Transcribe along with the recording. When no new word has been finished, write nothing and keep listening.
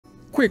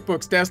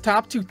QuickBooks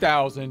Desktop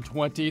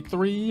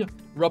 2023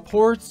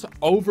 Reports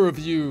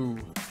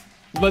Overview.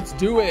 Let's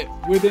do it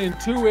with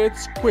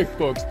Intuit's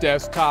QuickBooks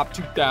Desktop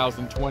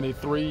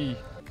 2023.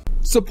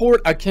 Support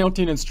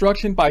accounting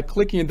instruction by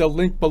clicking the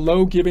link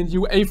below, giving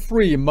you a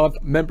free month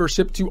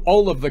membership to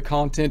all of the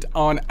content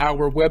on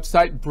our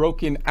website,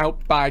 broken out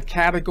by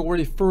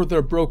category,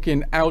 further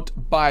broken out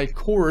by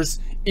course.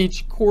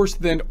 Each course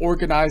then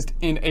organized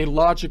in a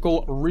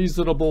logical,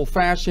 reasonable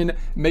fashion,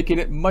 making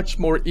it much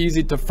more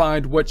easy to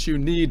find what you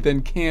need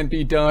than can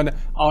be done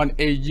on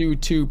a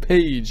YouTube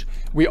page.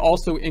 We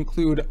also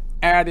include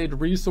added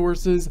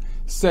resources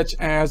such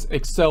as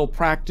Excel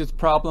practice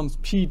problems,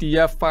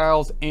 PDF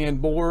files,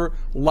 and more,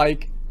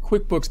 like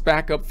QuickBooks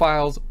backup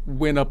files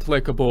when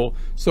applicable.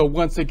 So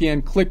once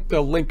again, click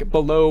the link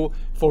below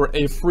for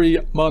a free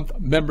month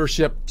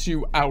membership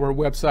to our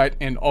website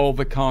and all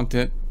the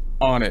content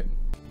on it.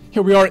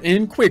 Here we are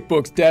in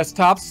QuickBooks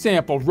Desktop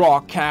sample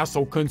rock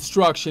castle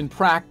construction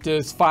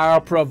practice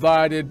file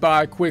provided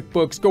by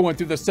QuickBooks. Going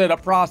through the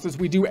setup process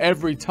we do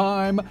every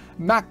time,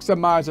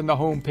 maximizing the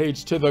home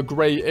page to the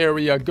gray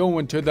area,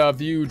 going to the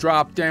view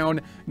drop down,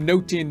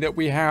 noting that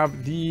we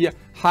have the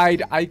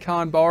hide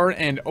icon bar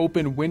and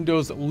open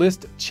windows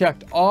list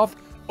checked off.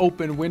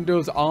 Open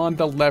windows on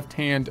the left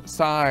hand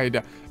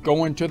side.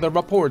 Going to the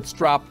reports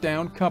drop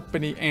down,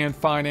 company and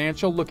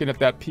financial, looking at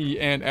that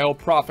P&L,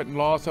 profit and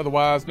loss,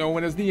 otherwise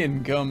known as the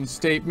income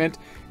statement.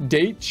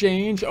 Date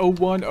change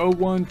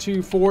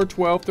 01/01/24,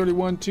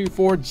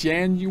 12/31/24,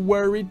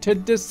 January to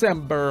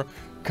December.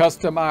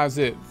 Customize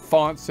it,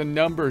 fonts and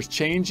numbers,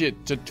 change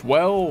it to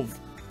 12.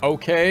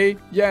 Okay,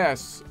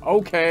 yes,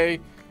 okay.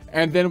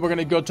 And then we're going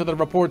to go to the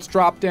reports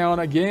drop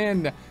down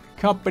again.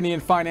 Company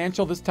and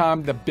financial, this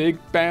time the big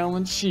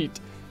balance sheet.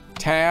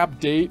 Tab,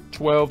 date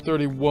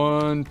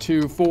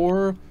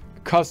 12/31/24.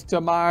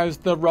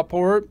 Customize the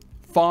report,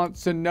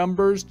 fonts and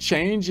numbers,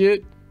 change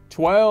it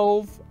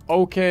 12.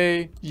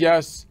 Okay,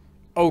 yes,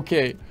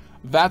 okay.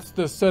 That's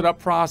the setup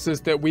process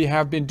that we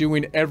have been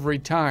doing every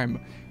time.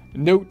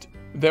 Note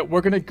that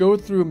we're going to go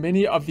through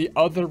many of the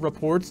other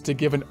reports to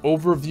give an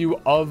overview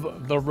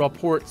of the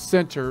report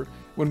center.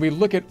 When we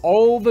look at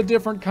all the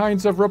different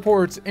kinds of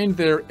reports in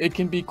there, it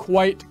can be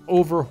quite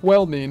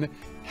overwhelming.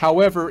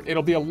 However,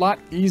 it'll be a lot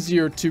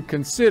easier to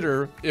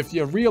consider if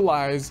you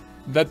realize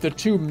that the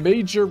two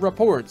major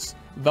reports,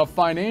 the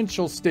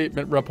financial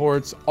statement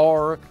reports,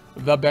 are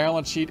the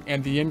balance sheet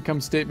and the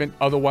income statement,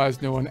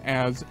 otherwise known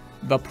as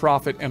the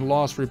profit and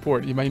loss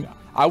report.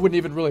 I wouldn't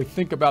even really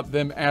think about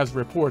them as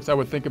reports. I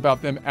would think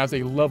about them as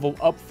a level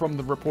up from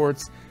the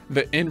reports,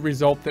 the end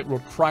result that we're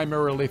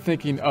primarily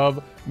thinking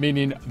of,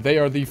 meaning they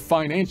are the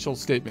financial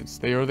statements.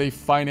 They are the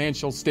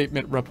financial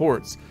statement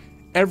reports.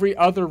 Every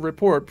other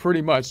report,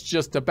 pretty much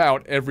just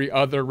about every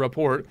other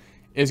report,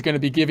 is going to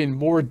be giving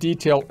more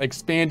detail,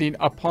 expanding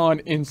upon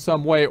in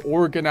some way,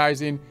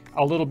 organizing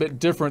a little bit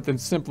different than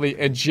simply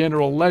a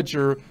general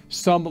ledger,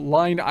 some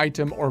line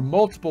item or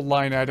multiple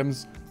line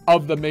items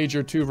of the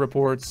major two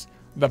reports,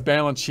 the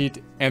balance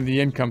sheet and the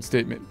income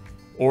statement.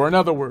 Or in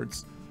other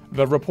words,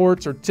 the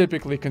reports are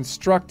typically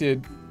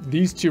constructed,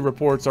 these two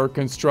reports are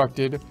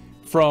constructed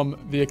from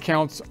the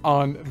accounts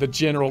on the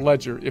general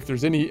ledger. If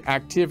there's any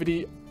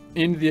activity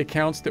in the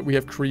accounts that we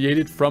have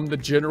created from the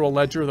general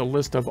ledger, the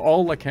list of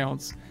all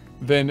accounts,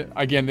 then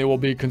again, they will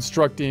be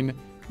constructing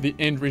the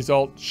end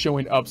result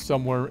showing up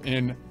somewhere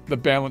in the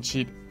balance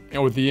sheet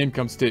or the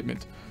income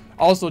statement.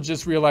 Also,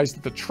 just realize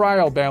that the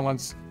trial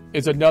balance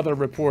is another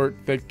report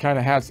that kind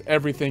of has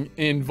everything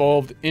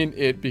involved in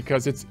it,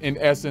 because it's in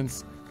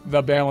essence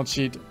the balance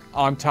sheet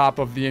on top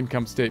of the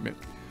income statement.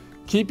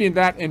 Keeping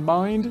that in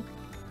mind,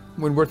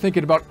 when we're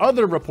thinking about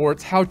other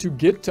reports, how to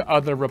get to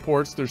other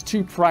reports, there's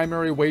two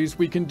primary ways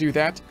we can do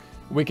that.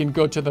 We can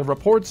go to the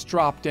reports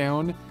drop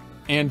down,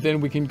 and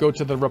then we can go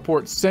to the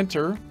report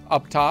center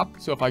up top.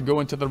 So if I go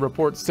into the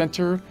report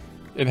center,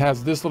 it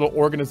has this little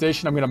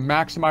organization. I'm going to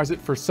maximize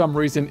it. For some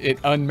reason, it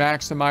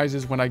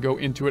unmaximizes when I go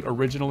into it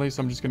originally.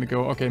 So I'm just going to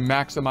go, okay,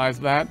 maximize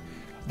that.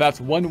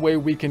 That's one way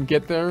we can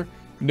get there.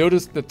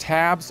 Notice the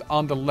tabs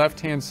on the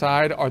left-hand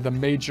side are the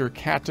major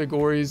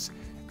categories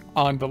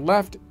on the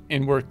left,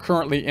 and we're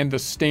currently in the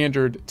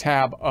standard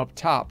tab up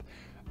top.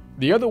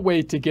 The other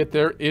way to get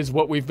there is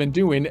what we've been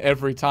doing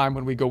every time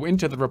when we go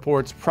into the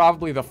reports.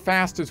 Probably the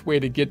fastest way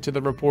to get to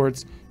the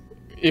reports,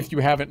 if you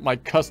haven't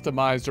like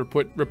customized or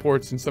put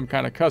reports in some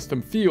kind of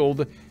custom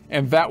field,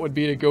 and that would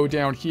be to go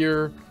down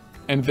here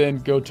and then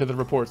go to the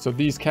reports. So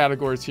these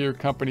categories here,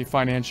 company,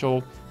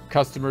 financial,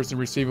 customers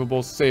and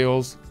receivables,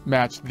 sales,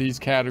 match these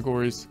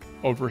categories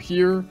over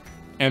here.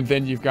 And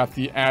then you've got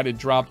the added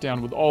drop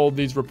down with all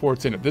these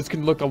reports in it. This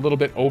can look a little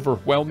bit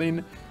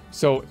overwhelming.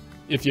 So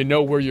if you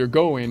know where you're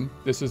going,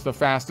 this is the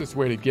fastest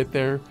way to get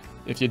there.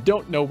 If you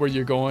don't know where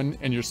you're going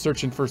and you're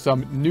searching for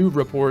some new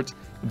report,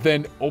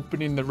 then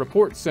opening the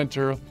report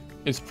center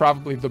is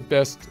probably the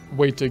best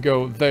way to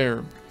go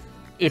there.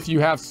 If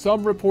you have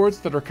some reports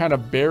that are kind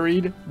of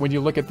buried when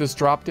you look at this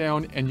drop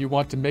down and you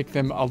want to make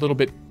them a little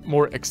bit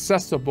more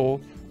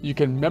accessible, you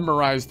can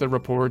memorize the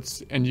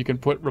reports and you can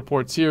put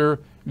reports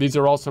here, These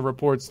are also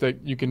reports that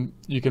you can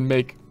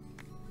make,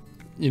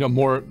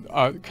 more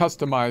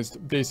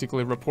customized,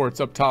 basically reports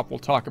up top. We'll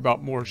talk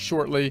about more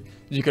shortly.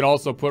 You can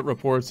also put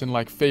reports in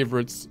like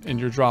favorites in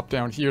your drop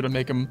down here to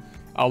make them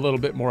a little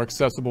bit more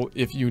accessible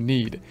if you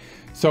need.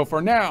 So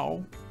for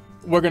now,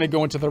 we're going to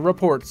go into the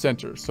report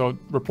center. So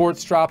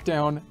reports drop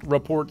down,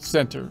 report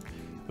center.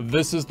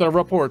 This is the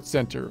report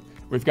center.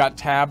 We've got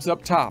tabs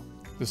up top.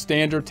 The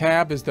standard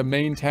tab is the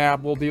main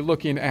tab we'll be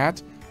looking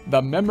at.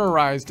 The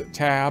memorized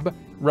tab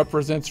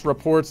represents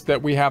reports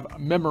that we have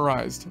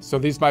memorized. So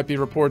these might be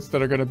reports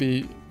that are going to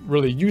be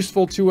really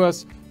useful to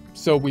us,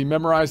 so we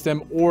memorize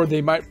them, or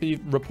they might be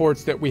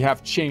reports that we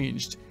have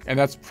changed. And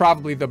that's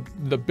probably the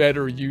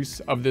better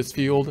use of this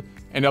field.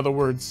 In other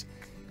words,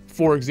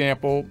 for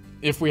example,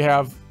 if we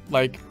have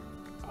like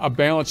a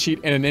balance sheet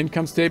and an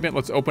income statement,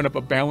 let's open up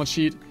a balance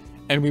sheet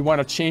and we want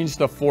to change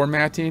the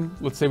formatting.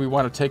 Let's say we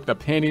want to take the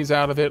pennies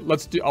out of it.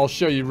 I'll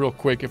show you real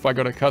quick. If I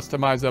go to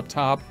customize up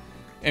top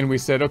and we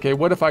said, okay,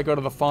 what if I go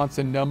to the fonts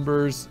and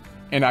numbers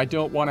and I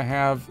don't want to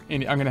have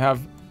any, I'm going to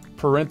have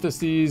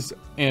parentheses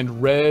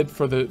and red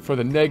for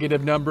the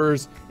negative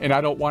numbers, and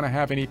I don't want to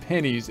have any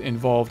pennies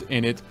involved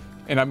in it.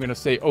 And I'm going to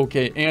say,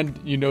 okay, and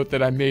you note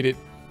that I made it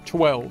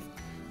 12.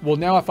 Well,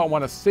 now if I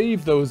want to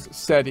save those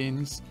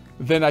settings,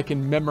 then I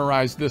can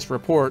memorize this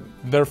report.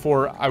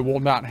 Therefore, I will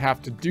not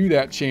have to do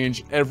that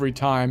change every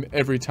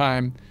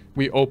time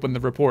we open the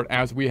report,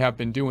 as we have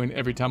been doing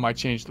every time I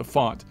change the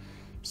font.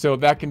 So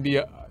that can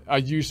be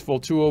a useful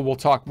tool. We'll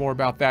talk more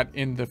about that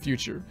in the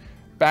future.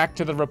 Back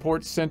to the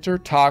report center,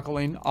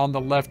 toggling on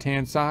the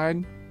left-hand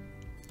side,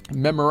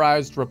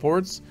 memorized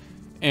reports.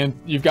 And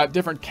you've got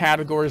different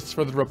categories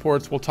for the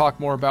reports. We'll talk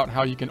more about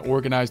how you can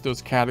organize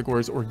those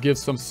categories or give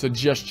some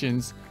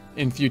suggestions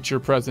in future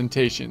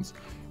presentations.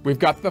 We've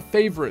got the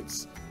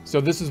favorites.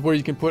 So this is where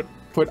you can put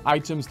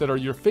items that are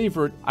your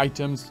favorite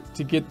items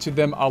to get to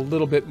them a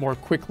little bit more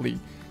quickly.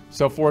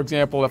 So for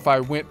example, if I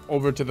went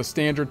over to the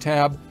standard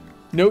tab,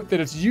 note that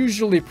it's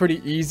usually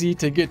pretty easy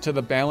to get to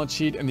the balance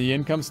sheet and the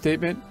income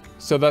statement.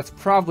 So that's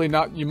probably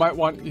not, you might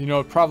want,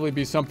 probably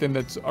be something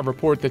that's a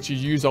report that you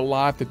use a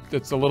lot,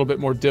 that's a little bit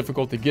more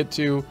difficult to get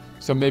to.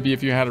 So maybe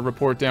if you had a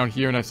report down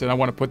here and I said, I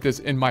want to put this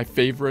in my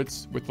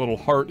favorites with a little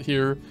heart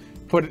here,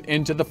 put it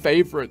into the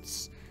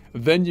favorites.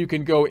 Then you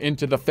can go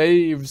into the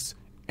faves,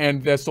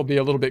 and this will be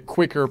a little bit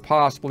quicker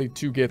possibly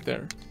to get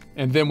there.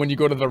 And then when you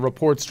go to the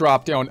reports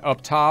drop down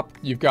up top,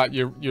 you've got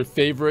your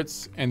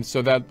favorites. And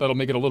so that'll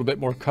make it a little bit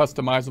more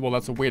customizable.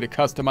 That's a way to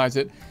customize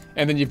it.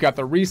 And then you've got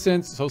the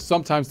recents. So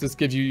sometimes this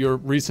gives you your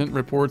recent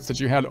reports that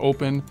you had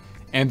open.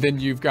 And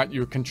then you've got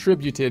your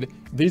contributed.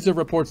 These are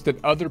reports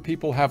that other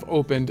people have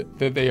opened,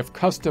 that they have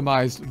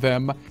customized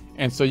them.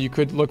 And so you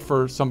could look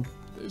for some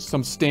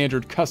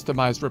standard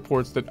customized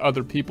reports that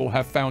other people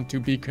have found to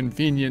be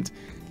convenient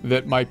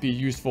that might be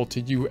useful to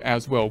you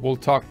as well. We'll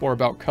talk more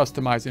about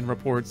customizing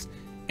reports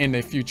in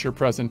a future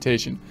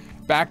presentation.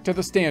 Back to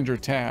the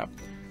standard tab.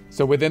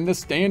 So within the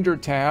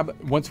standard tab,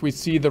 once we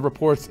see the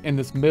reports in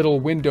this middle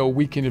window,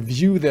 we can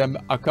view them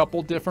a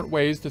couple different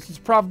ways. This is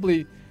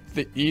probably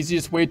the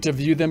easiest way to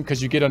view them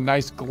because you get a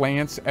nice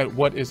glance at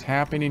what is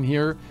happening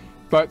here.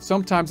 But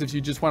sometimes if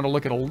you just want to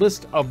look at a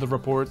list of the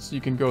reports,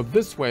 you can go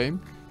this way.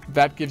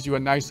 That gives you a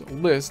nice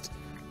list.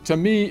 To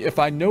me, if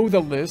I know the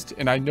list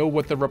and I know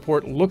what the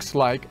report looks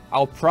like,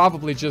 I'll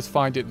probably just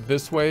find it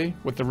this way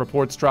with the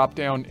reports drop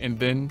down and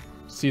then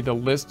see the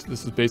list.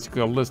 This is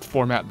basically a list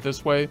format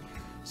this way.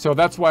 So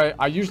that's why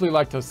I usually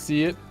like to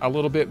see it a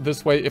little bit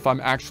this way if I'm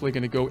actually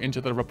going to go into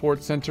the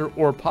report center,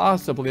 or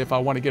possibly if I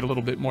want to get a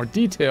little bit more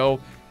detail,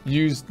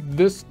 use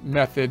this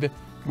method,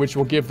 which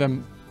will give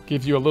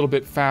you a little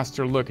bit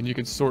faster look, and you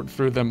can sort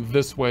through them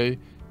this way.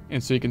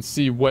 And so you can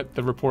see what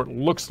the report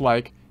looks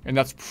like. And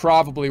that's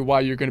probably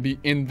why you're going to be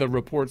in the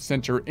report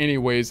center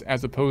anyways,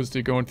 as opposed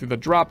to going through the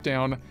drop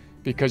down,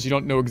 because you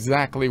don't know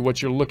exactly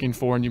what you're looking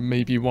for and you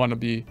maybe want to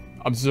be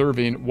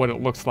observing what it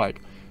looks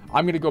like.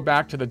 I'm going to go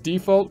back to the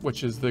default,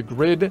 which is the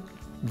grid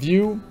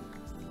view,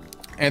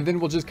 and then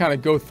we'll just kind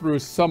of go through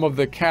some of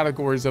the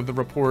categories of the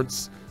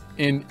reports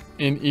in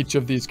each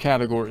of these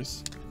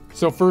categories.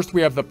 So first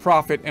we have the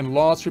profit and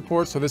loss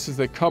report. So this is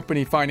the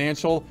company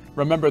financial.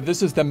 Remember,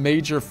 this is the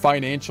major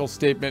financial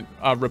statement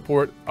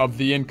report of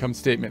the income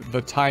statement,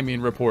 the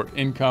timing report,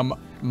 income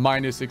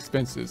minus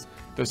expenses.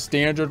 The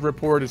standard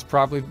report is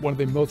probably one of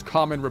the most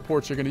common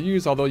reports you're going to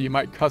use, although you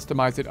might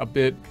customize it a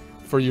bit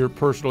for your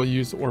personal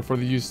use or for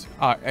the use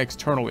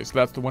externally. So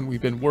that's the one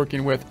we've been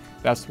working with.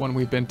 That's the one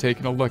we've been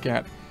taking a look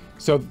at.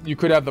 So you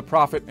could have the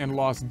profit and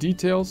loss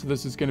details. So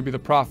this is going to be the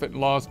profit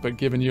and loss, but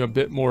giving you a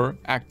bit more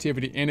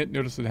activity in it.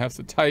 Notice it has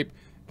the type,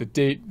 the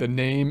date, the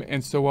name,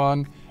 and so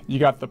on. You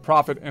got the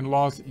profit and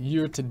loss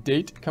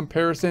year-to-date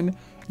comparison.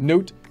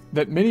 Note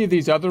that many of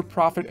these other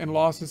profit and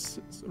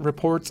losses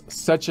reports,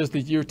 such as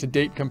the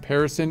year-to-date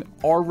comparison,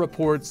 are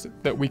reports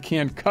that we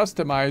can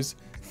customize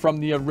from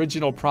the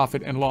original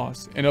profit and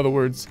loss. In other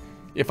words,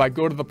 if I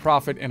go to the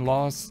profit and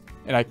loss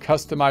and I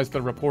customize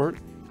the report,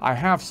 I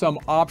have some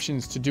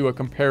options to do a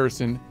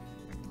comparison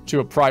to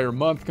a prior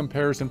month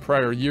comparison,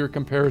 prior year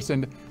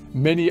comparison.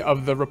 Many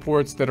of the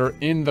reports that are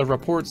in the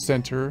report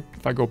center,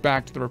 if I go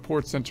back to the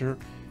report center,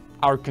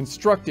 are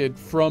constructed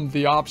from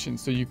the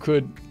options. So you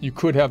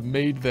could have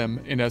made them,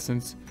 in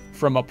essence,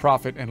 from a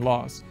profit and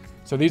loss.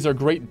 So these are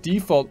great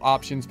default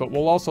options, but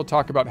we'll also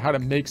talk about how to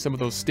make some of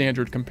those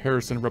standard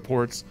comparison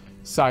reports,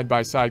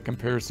 side-by-side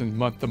comparison,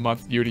 month to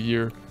month, year to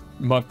year,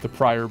 month to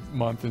prior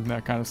month, and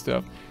that kind of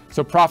stuff.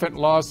 So profit and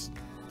loss,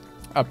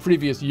 a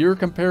previous year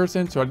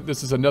comparison. So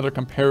this is another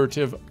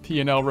comparative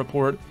P&L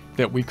report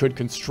that we could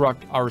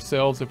construct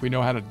ourselves if we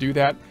know how to do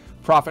that.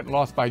 Profit and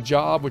loss by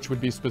job, which would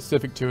be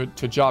specific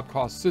to job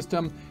cost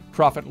system.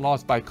 Profit and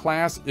loss by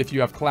class, if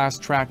you have class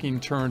tracking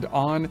turned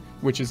on,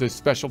 which is a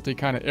specialty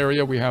kind of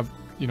area. We have,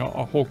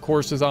 a whole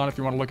courses on if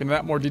you want to look into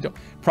that more detail.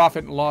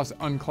 Profit and loss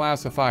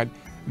unclassified.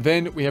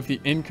 Then we have the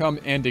income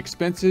and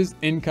expenses.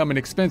 Income and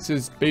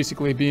expenses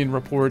basically being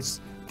reports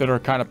that are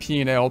kind of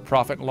P&L,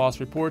 profit and loss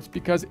reports,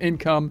 because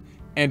income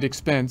and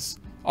expense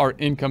are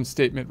income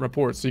statement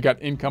reports. So you got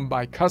income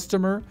by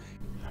customer.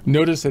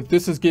 Notice that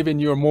this is giving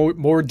you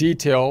more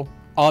detail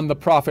on the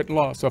profit and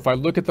loss. So if I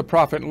look at the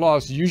profit and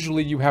loss,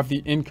 usually you have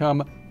the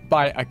income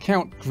by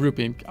account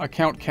grouping,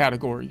 account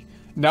category.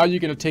 Now you're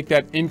going to take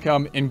that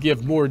income and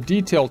give more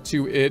detail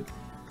to it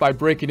by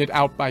breaking it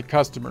out by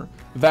customer.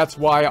 That's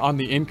why on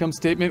the income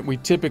statement, we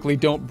typically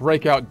don't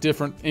break out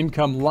different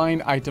income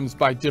line items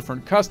by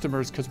different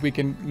customers, because we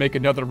can make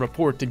another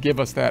report to give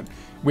us that.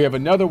 We have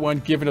another one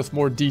giving us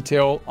more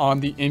detail on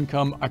the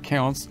income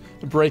accounts,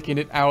 breaking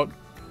it out,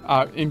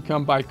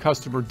 income by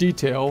customer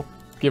detail,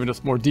 giving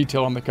us more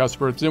detail on the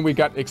customers. Then we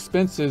got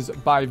expenses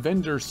by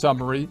vendor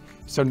summary.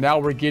 So now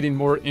we're getting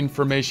more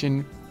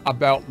information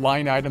about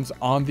line items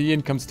on the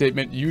income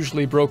statement,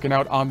 usually broken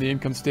out on the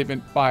income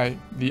statement by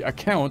the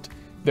account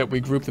that we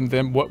grouped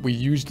them, what we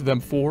used them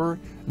for.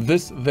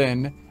 This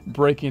then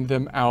breaking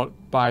them out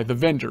by the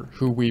vendor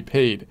who we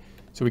paid.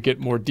 So we get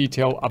more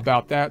detail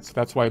about that. So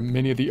that's why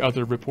many of the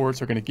other reports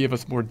are going to give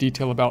us more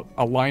detail about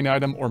a line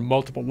item or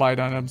multiple line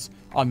items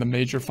on the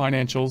major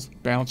financials,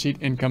 balance sheet,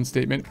 income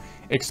statement.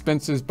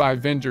 Expenses by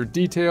vendor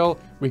detail.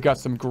 We got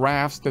some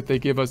graphs that they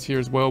give us here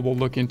as well, we'll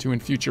look into in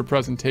future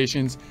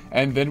presentations.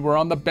 And then we're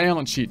on the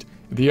balance sheet,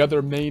 the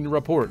other main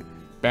report.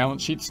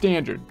 Balance sheet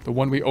standard, the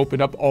one we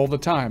open up all the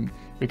time.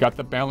 We got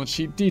the balance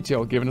sheet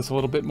detail, giving us a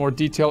little bit more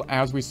detail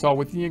as we saw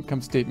with the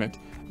income statement.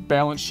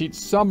 Balance sheet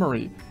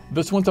summary.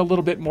 This one's a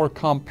little bit more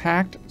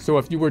compact. So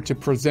if you were to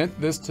present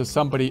this to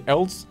somebody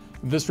else,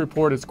 this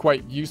report is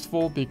quite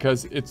useful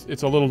because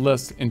it's a little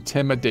less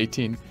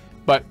intimidating.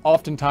 But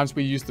oftentimes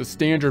we use the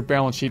standard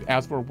balance sheet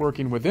as we're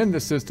working within the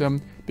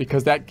system,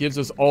 because that gives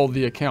us all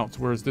the accounts,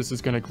 whereas this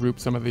is going to group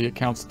some of the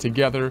accounts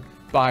together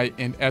by,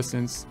 in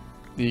essence,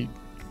 the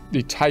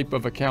type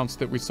of accounts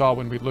that we saw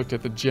when we looked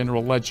at the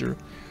general ledger.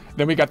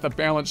 Then we got the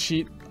balance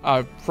sheet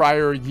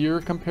prior year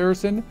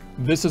comparison.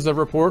 This is a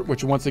report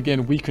which, once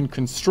again, we can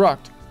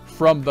construct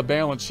from the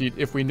balance sheet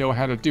if we know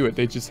how to do it.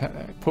 They just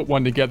put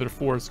one together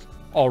for us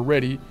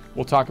already.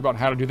 We'll talk about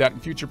how to do that in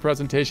future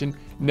presentation.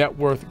 Net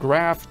worth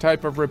graph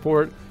type of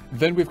report.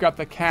 Then we've got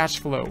the cash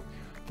flow.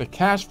 The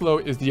cash flow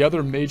is the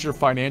other major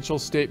financial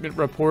statement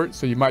report.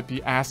 So you might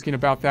be asking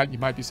about that. You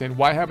might be saying,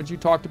 why haven't you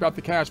talked about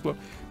the cash flow?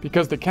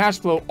 Because the cash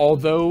flow,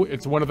 although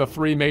it's one of the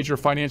three major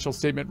financial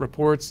statement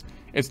reports,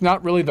 it's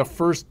not really the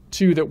first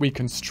two that we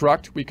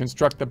construct. We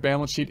construct the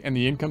balance sheet and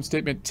the income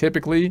statement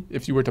typically,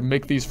 if you were to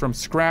make these from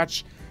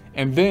scratch.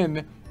 And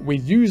then we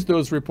use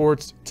those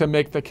reports to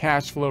make the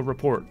cash flow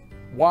report.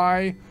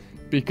 Why?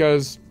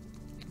 Because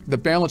the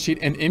balance sheet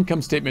and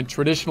income statement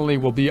traditionally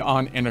will be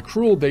on an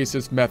accrual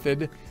basis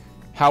method.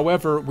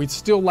 However, we'd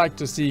still like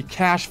to see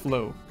cash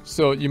flow.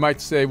 So you might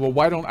say, well,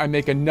 why don't I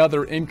make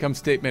another income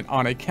statement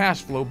on a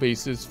cash flow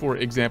basis, for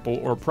example,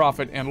 or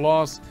profit and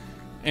loss?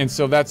 And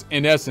so that's,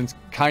 in essence,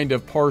 kind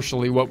of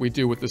partially what we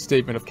do with the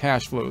statement of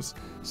cash flows.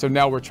 So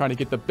now we're trying to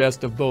get the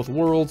best of both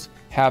worlds,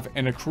 have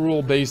an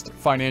accrual-based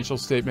financial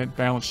statement,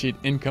 balance sheet,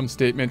 income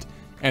statement,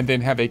 and then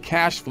have a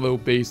cash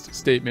flow-based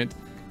statement,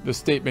 the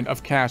statement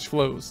of cash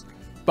flows.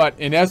 But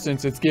in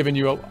essence, it's giving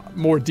you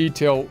more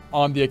detail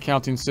on the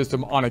accounting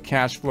system on a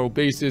cash flow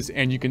basis,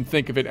 and you can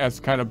think of it as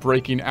kind of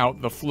breaking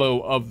out the flow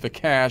of the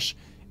cash.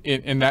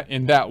 In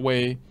that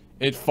way,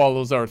 it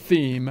follows our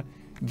theme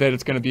that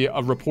it's going to be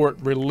a report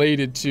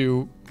related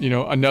to,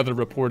 another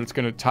report. It's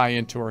going to tie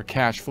into our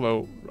cash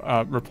flow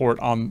report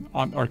on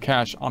our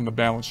cash on the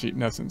balance sheet,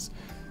 in essence.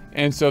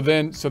 And so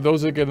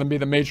those are going to be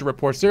the major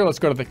reports there. Let's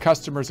go to the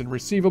customers and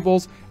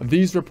receivables.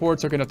 These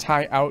reports are going to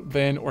tie out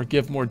then, or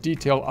give more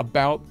detail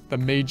about the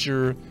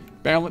major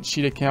balance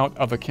sheet account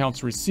of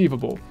accounts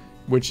receivable,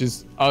 which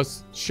is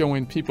us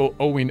showing people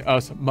owing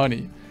us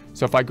money.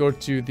 So if I go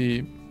to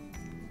the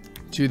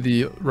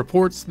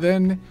reports,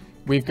 then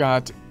we've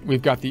got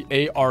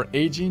the AR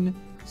aging.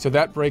 So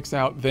that breaks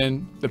out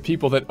then the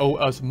people that owe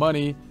us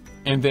money,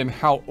 and then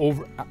how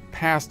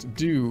past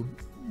due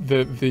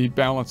the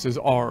balances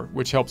are,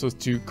 which helps us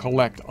to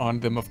collect on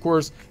them. Of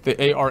course,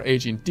 the AR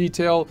aging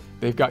detail,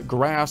 they've got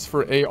graphs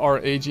for AR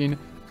aging.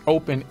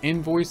 Open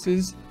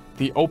invoices.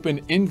 The open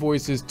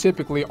invoices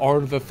typically are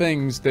the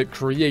things that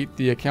create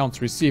the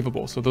accounts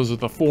receivable. So those are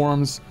the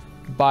forms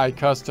by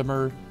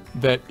customer,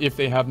 that if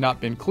they have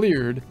not been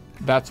cleared,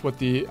 that's what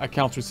the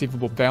accounts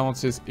receivable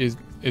balances is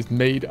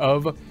made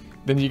of.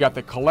 Then you got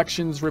the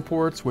collections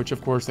reports, which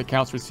of course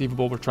accounts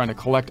receivable, we're trying to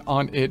collect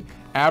on it.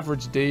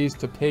 Average days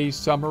to pay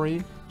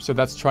summary. So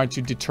that's trying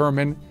to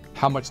determine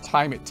how much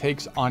time it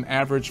takes on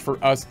average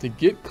for us to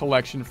get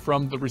collection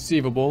from the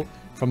receivable,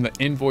 from the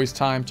invoice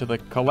time to the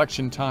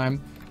collection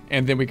time.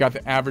 And then we got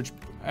the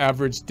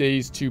average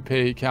days to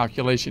pay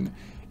calculation.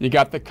 You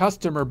got the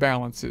customer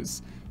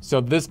balances.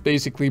 So this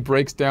basically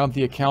breaks down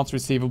the accounts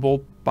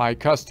receivable by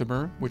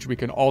customer, which we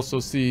can also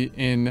see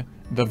in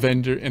the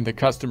vendor, in the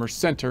customer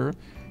center.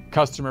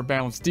 Customer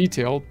balance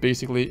detail,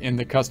 basically in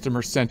the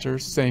customer center,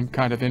 same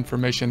kind of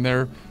information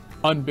there.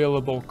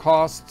 Unbillable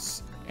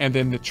costs, and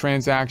then the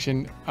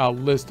transaction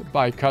list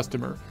by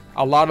customer.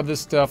 A lot of this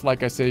stuff,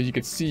 like I say, you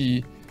could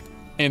see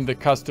in the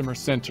customer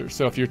center.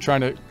 So if you're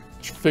trying to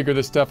figure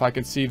this stuff, I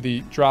can see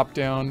the drop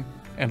down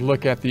and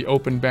look at the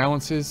open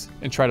balances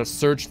and try to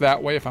search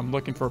that way if I'm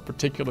looking for a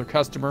particular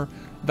customer.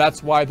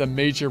 That's why the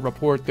major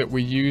report that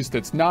we use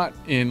that's not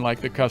in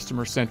like the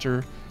customer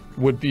center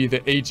would be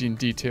the aging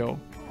detail,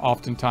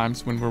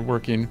 oftentimes when we're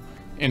working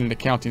in an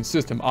accounting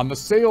system. On the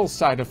sales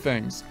side of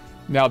things,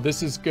 now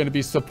this is going to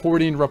be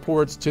supporting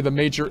reports to the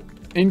major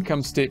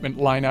income statement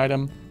line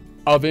item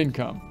of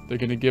income. They're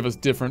going to give us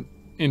different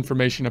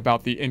information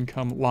about the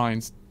income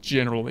lines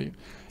generally.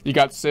 You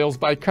got sales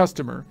by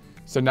customer.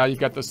 So now you've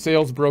got the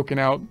sales broken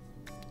out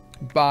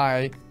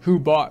by who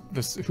bought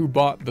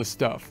the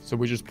stuff. So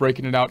we're just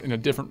breaking it out in a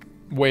different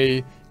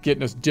way,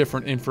 getting us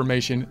different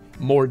information,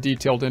 more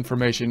detailed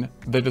information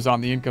that is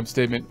on the income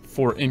statement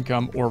for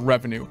income or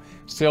revenue.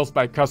 Sales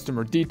by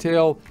customer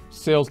detail,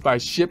 sales by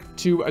ship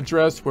to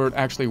address, where it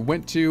actually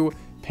went to,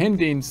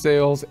 pending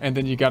sales, and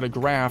then you got a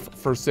graph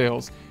for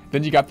sales.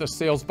 Then you got the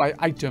sales by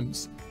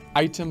items.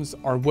 Items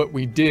are what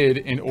we did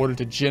in order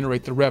to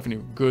generate the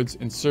revenue, goods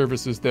and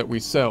services that we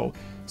sell.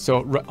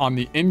 So on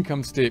the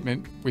income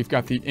statement, we've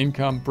got the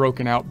income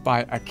broken out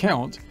by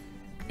account.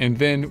 And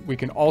then we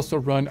can also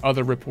run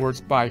other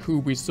reports by who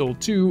we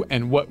sold to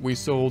and what we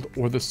sold,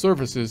 or the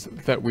services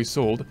that we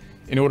sold.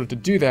 In order to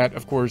do that,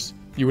 of course,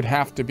 you would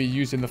have to be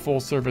using the full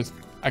service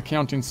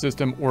accounting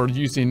system or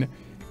using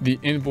the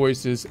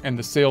invoices and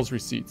the sales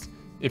receipts.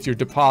 If you're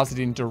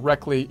depositing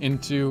directly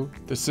into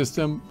the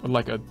system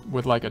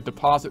with like a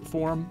deposit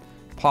form,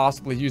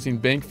 possibly using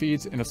bank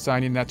feeds and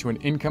assigning that to an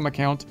income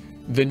account,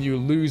 then you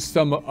lose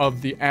some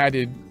of the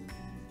added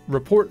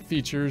report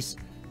features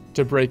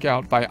to break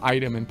out by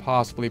item and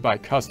possibly by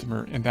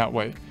customer in that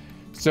way.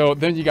 So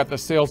then you got the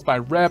sales by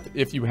rep.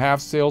 If you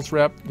have sales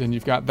rep, then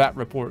you've got that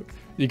report.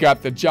 You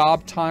got the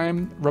job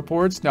time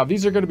reports. Now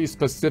these are going to be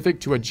specific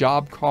to a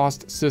job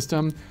cost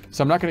system.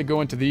 So I'm not going to go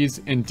into these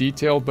in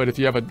detail, but if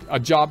you have a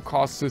job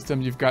cost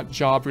system, you've got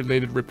job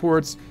related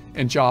reports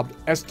and job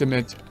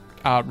estimate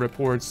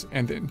reports,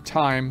 and then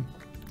time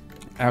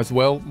as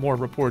well, more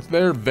reports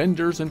there,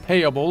 vendors and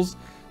payables.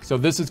 So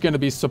this is going to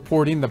be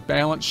supporting the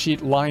balance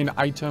sheet line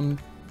item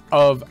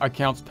of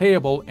accounts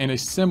payable in a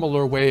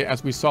similar way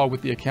as we saw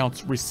with the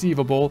accounts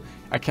receivable.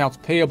 Accounts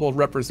payable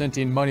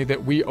representing money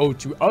that we owe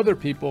to other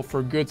people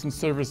for goods and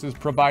services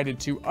provided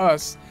to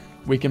us.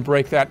 We can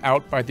break that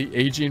out by the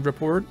aging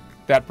report.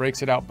 That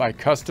breaks it out by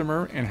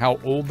customer and how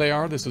old they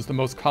are. This is the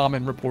most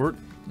common report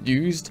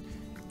used.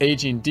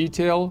 Aging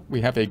detail,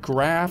 we have a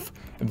graph.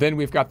 And then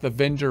we've got the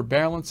vendor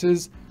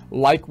balances.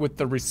 Like with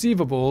the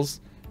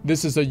receivables,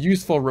 this is a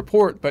useful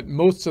report, but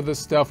most of the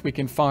stuff we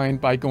can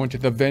find by going to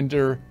the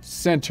vendor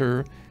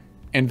center,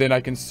 and then I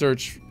can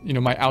search,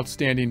 my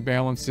outstanding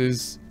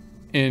balances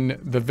in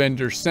the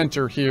vendor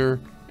center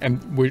here,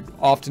 and we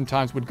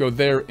oftentimes would go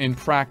there in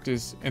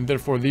practice. And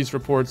therefore these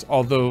reports,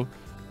 although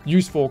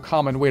useful,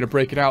 common way to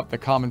break it out, the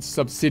common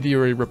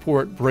subsidiary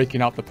report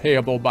breaking out the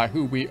payable by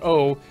who we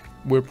owe,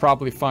 we'll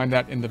probably find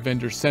that in the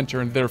vendor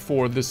center, and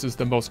therefore this is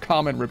the most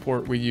common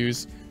report we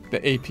use,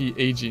 the AP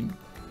aging.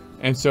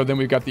 And so then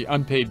we've got the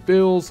unpaid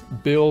bills.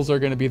 Bills are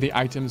going to be the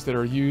items that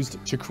are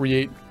used to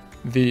create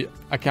the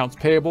accounts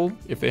payable.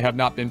 If they have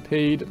not been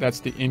paid, that's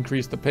to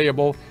increase the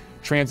payable.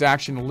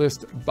 Transaction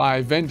list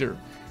by vendor.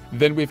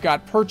 Then we've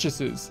got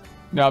purchases.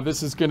 Now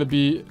this is going to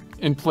be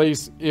in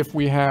place if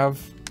we have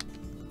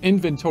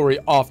inventory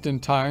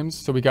oftentimes.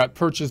 So we got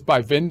purchase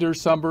by vendor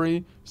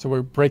summary. So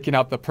we're breaking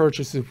out the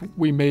purchases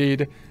we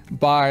made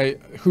by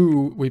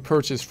who we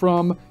purchased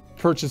from.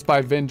 Purchase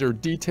by vendor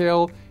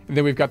detail. And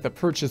then we've got the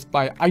purchase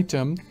by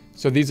item.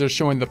 So these are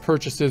showing the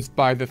purchases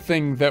by the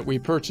thing that we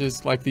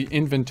purchased, like the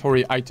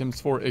inventory items,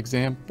 for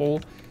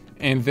example.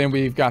 And then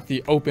we've got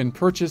the open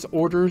purchase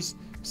orders.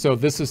 So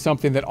this is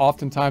something that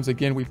oftentimes,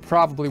 again, we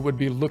probably would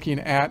be looking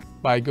at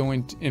by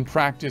going in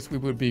practice. We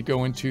would be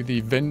going to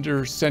the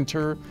vendor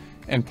center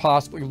and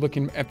possibly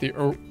looking at the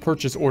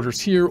purchase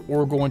orders here,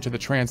 or going to the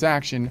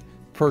transaction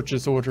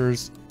purchase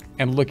orders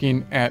and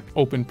looking at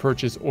open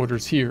purchase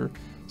orders here.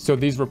 So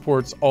these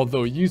reports,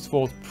 although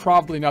useful,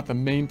 probably not the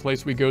main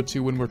place we go to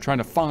when we're trying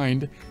to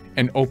find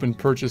an open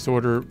purchase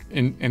order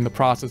in the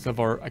process of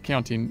our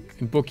accounting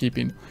and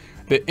bookkeeping.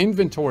 The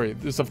inventory,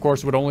 this of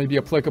course would only be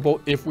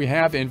applicable if we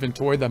have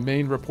inventory, the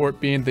main report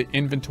being the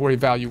inventory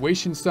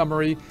valuation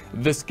summary,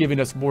 this giving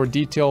us more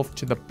detail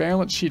to the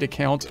balance sheet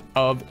account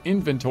of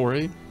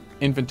inventory,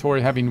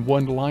 inventory having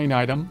one line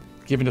item,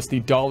 giving us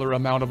the dollar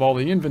amount of all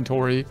the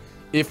inventory.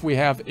 If we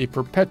have a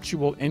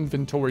perpetual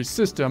inventory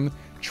system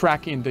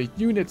tracking the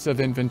units of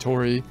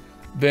inventory,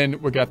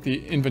 then we got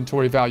the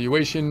inventory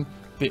valuation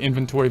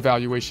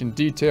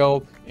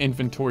detail,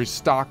 inventory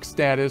stock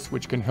status,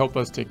 which can help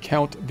us to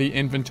count the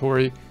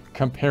inventory,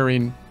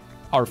 comparing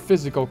our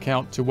physical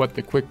count to what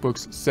the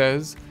QuickBooks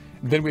says.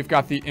 Then we've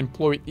got the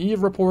employee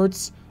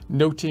reports,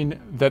 noting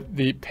that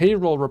the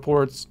payroll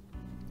reports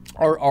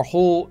are a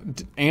whole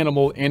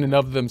animal in and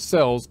of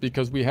themselves,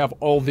 because we have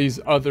all these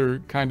other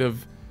kind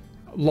of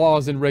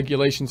laws and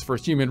regulations for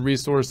human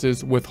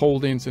resources,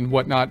 withholdings and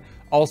whatnot.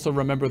 Also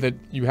remember that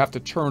you have to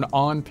turn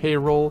on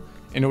payroll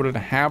in order to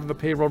have the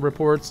payroll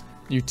reports.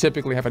 You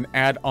typically have an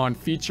add-on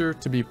feature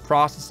to be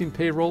processing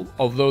payroll,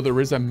 although there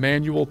is a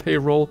manual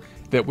payroll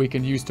that we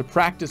can use to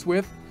practice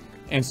with.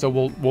 And so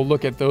we'll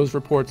look at those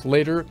reports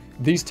later.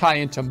 These tie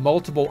into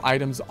multiple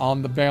items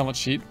on the balance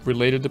sheet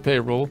related to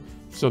payroll.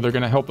 So they're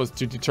going to help us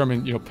to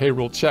determine,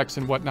 payroll checks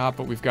and whatnot,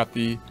 but we've got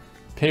the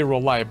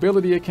payroll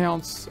liability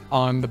accounts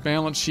on the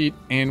balance sheet,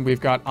 and we've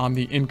got on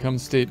the income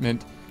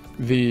statement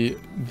the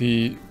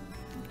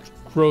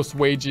gross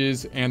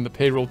wages and the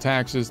payroll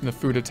taxes and the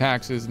FUTA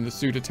taxes and the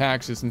SUTA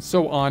taxes and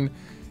so on.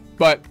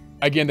 But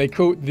again,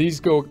 these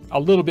go a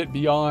little bit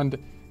beyond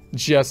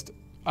just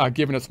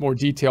giving us more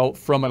detail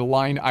from a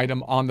line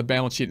item on the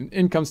balance sheet and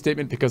income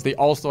statement, because they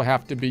also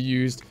have to be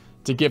used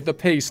to give the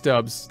pay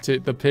stubs to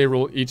the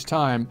payroll each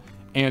time,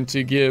 and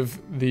to give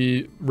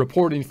the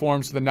reporting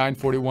forms to the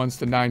 941s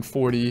to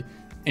 940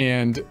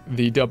 and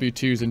the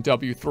W2s and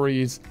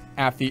W3s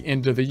at the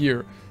end of the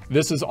year.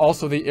 This is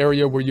also the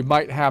area where you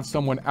might have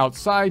someone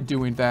outside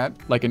doing that,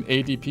 like an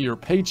ADP or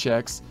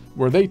Paychex,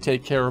 where they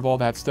take care of all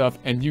that stuff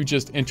and you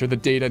just enter the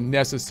data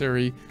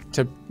necessary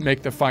to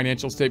make the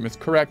financial statements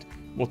correct.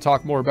 We'll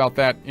talk more about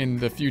that in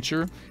the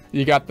future.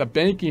 You got the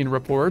banking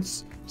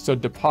reports, so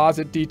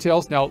deposit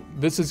details. Now,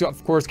 this is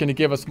of course going to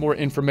give us more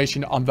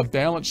information on the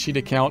balance sheet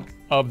account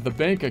of the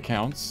bank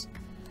accounts.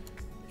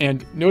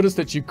 And notice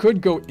that you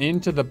could go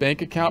into the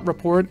bank account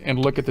report and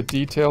look at the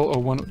detail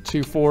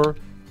 0124,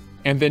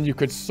 and then you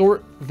could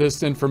sort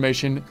this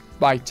information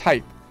by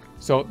type.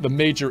 So the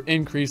major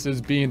increases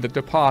being the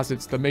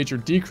deposits, the major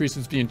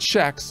decreases being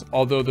checks,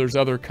 although there's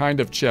other kind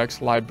of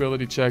checks,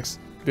 liability checks,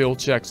 bill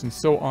checks, and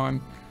so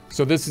on.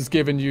 So this is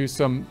giving you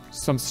some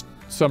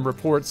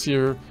reports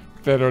here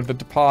that are the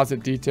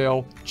deposit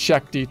detail,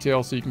 check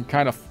detail, so you can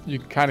kind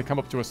of come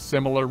up to a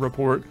similar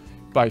report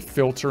by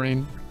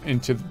filtering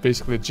into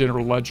basically a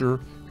general ledger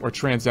or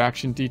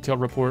transaction detail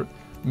report.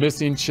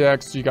 Missing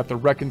checks, you got the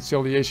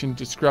reconciliation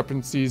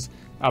discrepancies,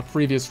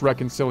 previous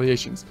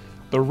reconciliations.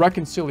 The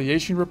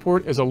reconciliation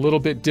report is a little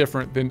bit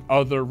different than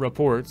other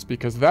reports,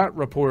 because that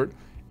report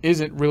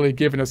isn't really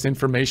giving us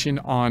information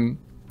on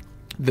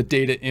the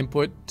data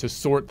input to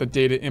sort the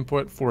data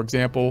input. For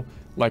example,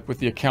 like with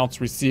the accounts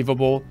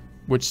receivable,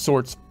 which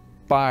sorts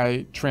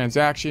by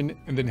transaction,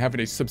 and then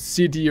having a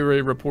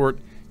subsidiary report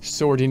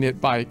sorting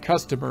it by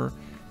customer.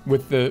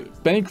 With the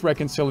bank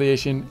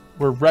reconciliation,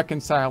 we're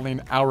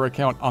reconciling our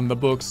account on the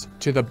books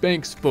to the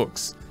bank's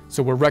books.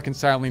 So we're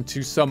reconciling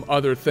to some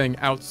other thing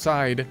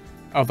outside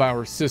of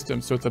our system.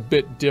 So it's a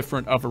bit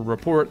different of a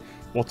report.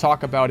 We'll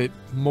talk about it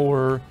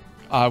more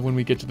when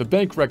we get to the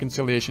bank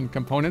reconciliation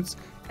components.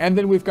 And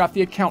then we've got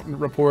the accountant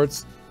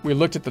reports. We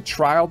looked at the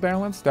trial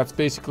balance. That's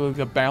basically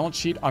the balance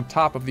sheet on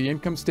top of the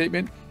income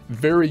statement.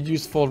 Very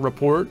useful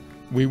report.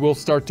 We will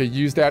start to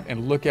use that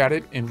and look at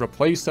it in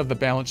replace of the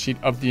balance sheet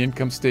of the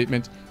income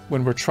statement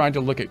when we're trying to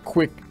look at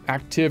quick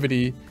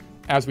activity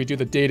as we do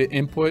the data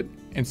input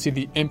and see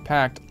the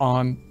impact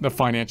on the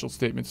financial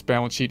statements,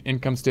 balance sheet,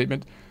 income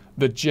statement.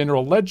 The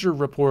general ledger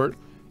report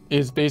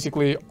is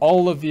basically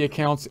all of the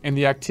accounts and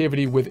the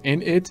activity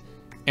within it.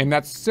 And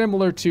that's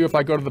similar to if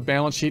I go to the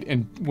balance sheet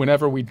and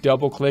whenever we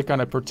double click on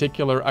a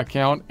particular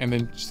account and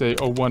then say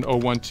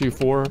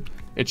 010124,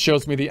 it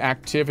shows me the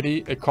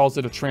activity. It calls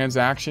it a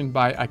transaction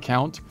by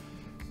account.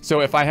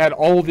 So if I had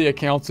all the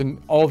accounts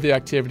and all the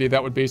activity,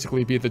 that would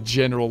basically be the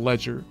general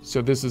ledger.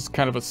 So this is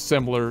kind of a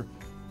similar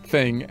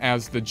thing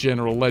as the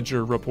general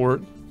ledger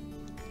report.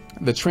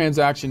 The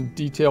transaction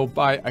detail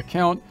by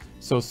account,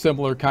 so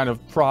similar kind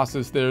of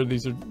process there.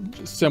 These are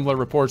similar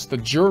reports. The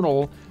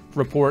journal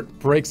report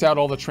breaks out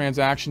all the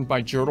transaction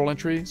by journal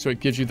entry, so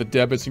it gives you the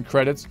debits and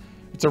credits.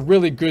 It's a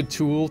really good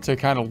tool to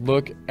kind of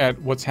look at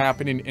what's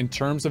happening in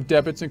terms of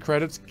debits and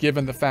credits,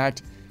 given the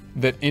fact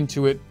that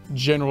Intuit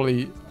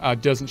generally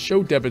doesn't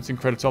show debits and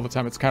credits all the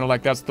time. It's kind of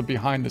like that's the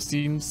behind the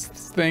scenes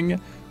thing.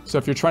 So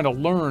if you're trying to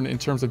learn in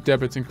terms of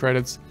debits and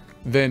credits,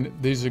 then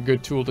these are a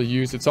good tool to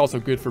use. It's also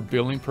good for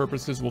billing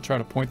purposes. We'll try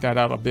to point that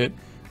out a bit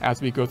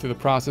as we go through the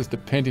process,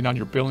 depending on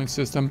your billing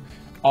system.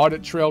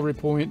 Audit trail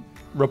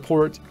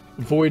report,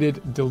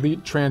 voided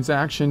delete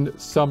transaction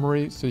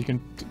summary. So you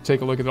can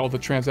take a look at all the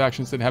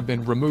transactions that have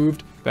been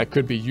removed. That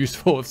could be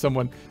useful if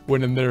someone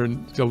went in there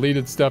and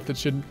deleted stuff that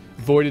shouldn't.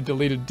 Voided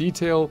deleted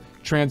detail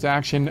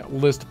transaction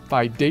list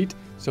by date.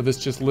 So this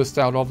just lists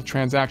out all the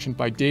transactions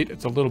by date.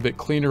 It's a little bit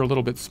cleaner, a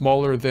little bit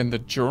smaller than the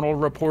journal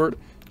report.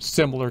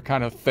 Similar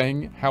kind of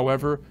thing.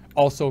 However,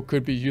 also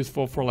could be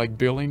useful for like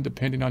billing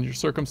depending on your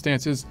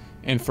circumstances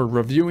and for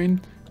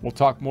reviewing. We'll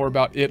talk more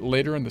about it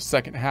later in the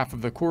second half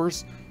of the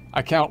course.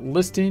 Account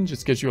listing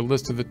just gives you a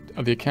list of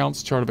the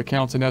accounts, chart of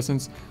accounts in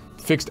essence.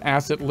 Fixed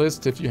asset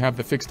list if you have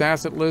the fixed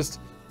asset list.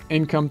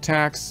 Income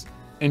tax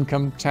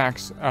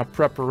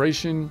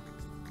preparation,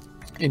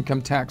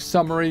 income tax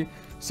summary.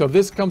 So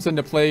this comes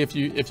into play if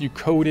you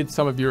coded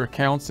some of your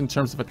accounts in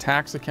terms of a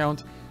tax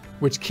account,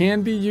 which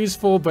can be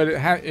useful, but it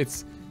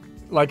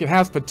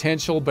has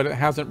potential, but it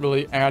hasn't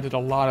really added a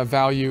lot of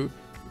value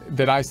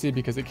that I see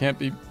because it can't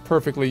be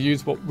perfectly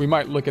used. But we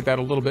might look at that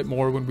a little bit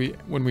more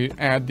when we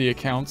add the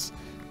accounts.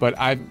 But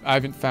I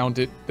haven't found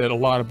it that a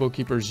lot of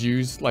bookkeepers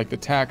use like the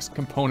tax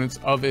components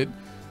of it.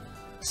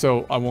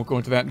 So I won't go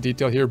into that in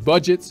detail here.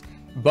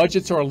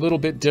 Budgets are a little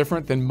bit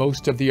different than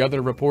most of the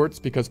other reports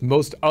because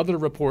most other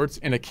reports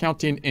in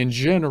accounting in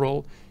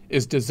general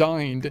is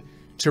designed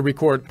to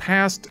record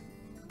past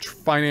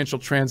financial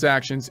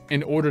transactions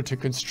in order to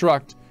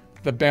construct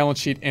the balance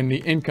sheet and the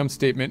income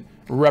statement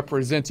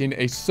representing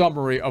a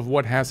summary of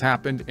what has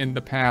happened in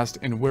the past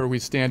and where we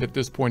stand at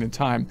this point in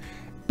time.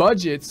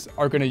 Budgets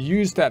are going to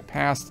use that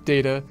past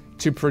data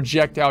to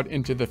project out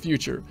into the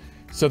future.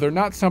 So they're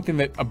not something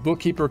that a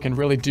bookkeeper can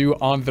really do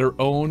on their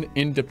own,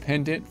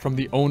 independent from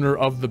the owner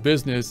of the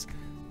business,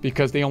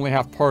 because they only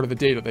have part of the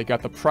data. They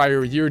got the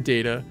prior year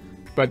data,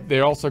 but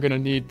they're also going to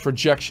need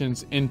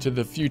projections into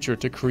the future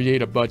to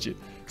create a budget.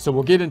 So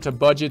we'll get into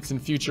budgets in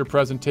future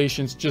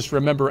presentations. Just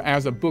remember,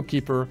 as a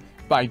bookkeeper,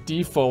 by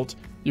default,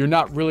 you're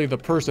not really the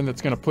person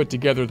that's going to put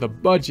together the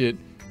budget.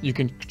 You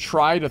can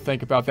try to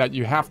think about that.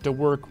 You have to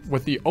work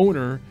with the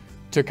owner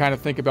to kind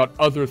of think about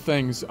other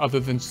things other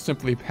than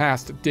simply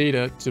past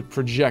data to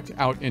project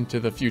out into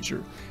the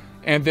future.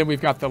 And then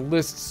we've got the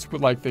lists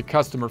with like the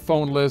customer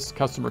phone list,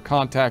 customer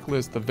contact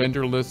list, the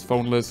vendor list,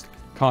 phone list,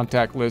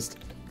 contact list.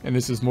 And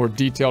this is more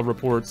detailed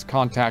reports,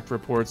 contact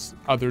reports,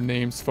 other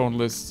names, phone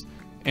lists,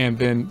 and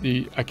then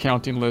the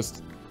accounting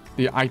list,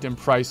 the item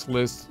price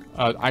list,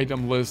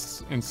 item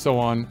lists, and so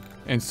on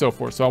and so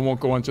forth. So I won't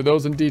go into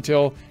those in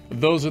detail.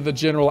 Those are the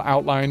general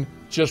outline.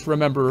 Just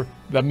remember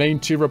the main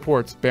two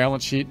reports: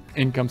 balance sheet,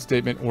 income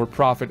statement, or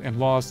profit and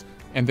loss.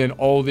 And then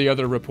all the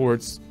other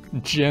reports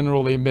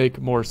generally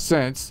make more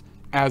sense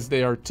as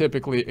they are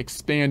typically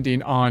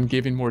expanding on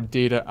giving more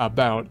data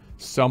about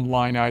some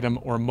line item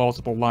or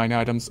multiple line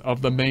items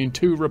of the main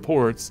two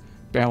reports: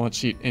 balance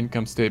sheet,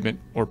 income statement,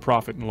 or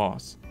profit and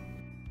loss.